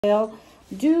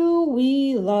Do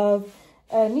we love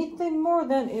anything more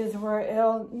than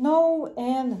Israel? No,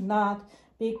 and not,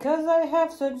 because I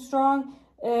have such strong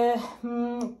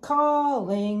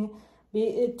calling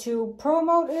to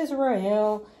promote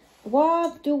Israel.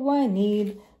 What do I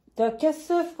need? The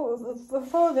kesef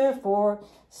for therefore,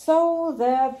 so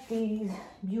that the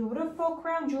beautiful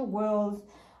crown jewels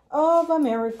of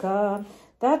America,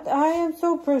 that I am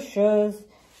so precious,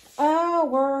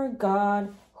 our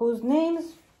God, whose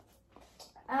name's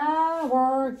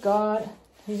our God,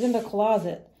 he's in the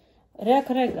closet. Reka.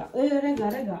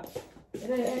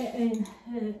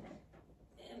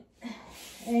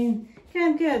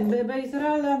 כן,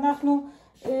 בישראל אנחנו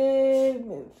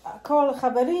כל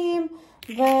חברים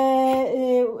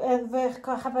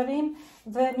וחברים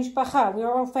ומשפחה. We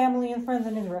are all family and friends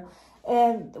in Israel.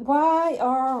 And why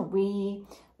are we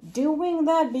doing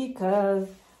that? Because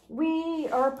we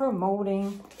are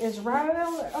promoting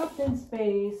Israel up in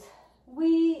space.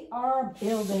 We are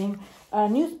building a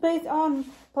new space on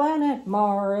planet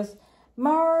Mars.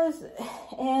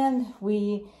 And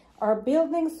we are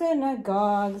building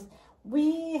synagogues.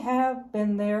 We have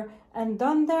been there and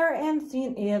done there and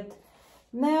seen it.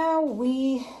 Now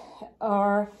we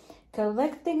are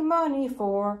collecting money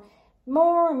for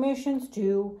more missions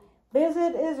to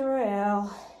visit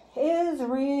Israel.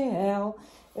 Israel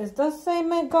is the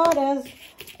same God as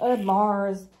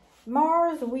Mars.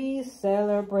 Mars we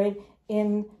celebrate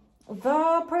in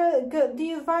the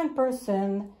divine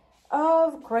person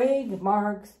of Craig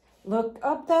Marks. Look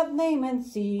up that name and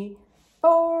see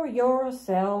for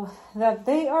yourself that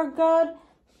they are God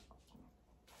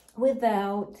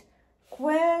without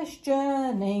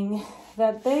questioning,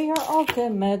 that they are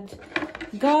ultimate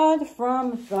God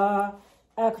from the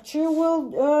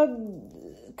actual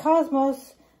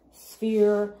cosmos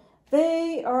sphere.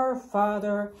 They are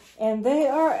Father, and they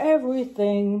are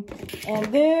everything,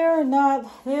 and they're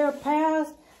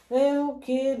past little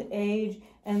kid age,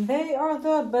 and they are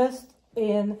the best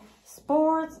in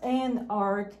sports and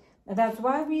art. And that's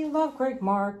why we love Craig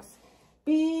Marks,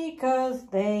 because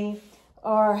they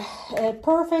are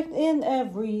perfect in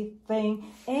everything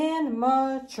and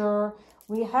mature.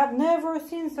 We have never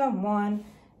seen someone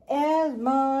as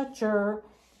mature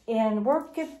and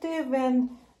workative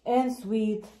and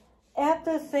sweet at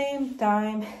the same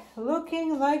time,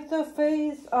 looking like the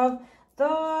face of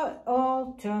the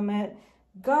ultimate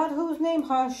God, whose name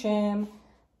Hashem,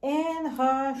 and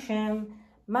Hashem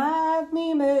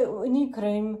Magmi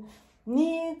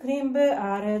Nikrim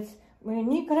Be'aretz.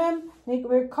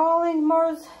 We're calling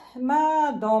Mars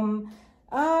Madom,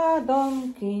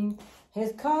 Adom King.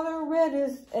 His color red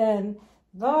is, and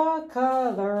the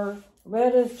color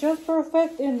red is just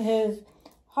perfect in his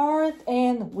heart,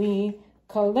 and we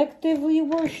collectively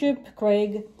worship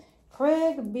Craig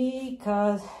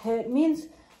because it means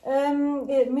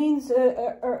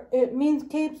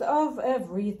capes of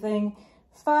everything: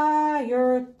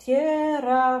 fire,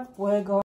 tierra, fuego.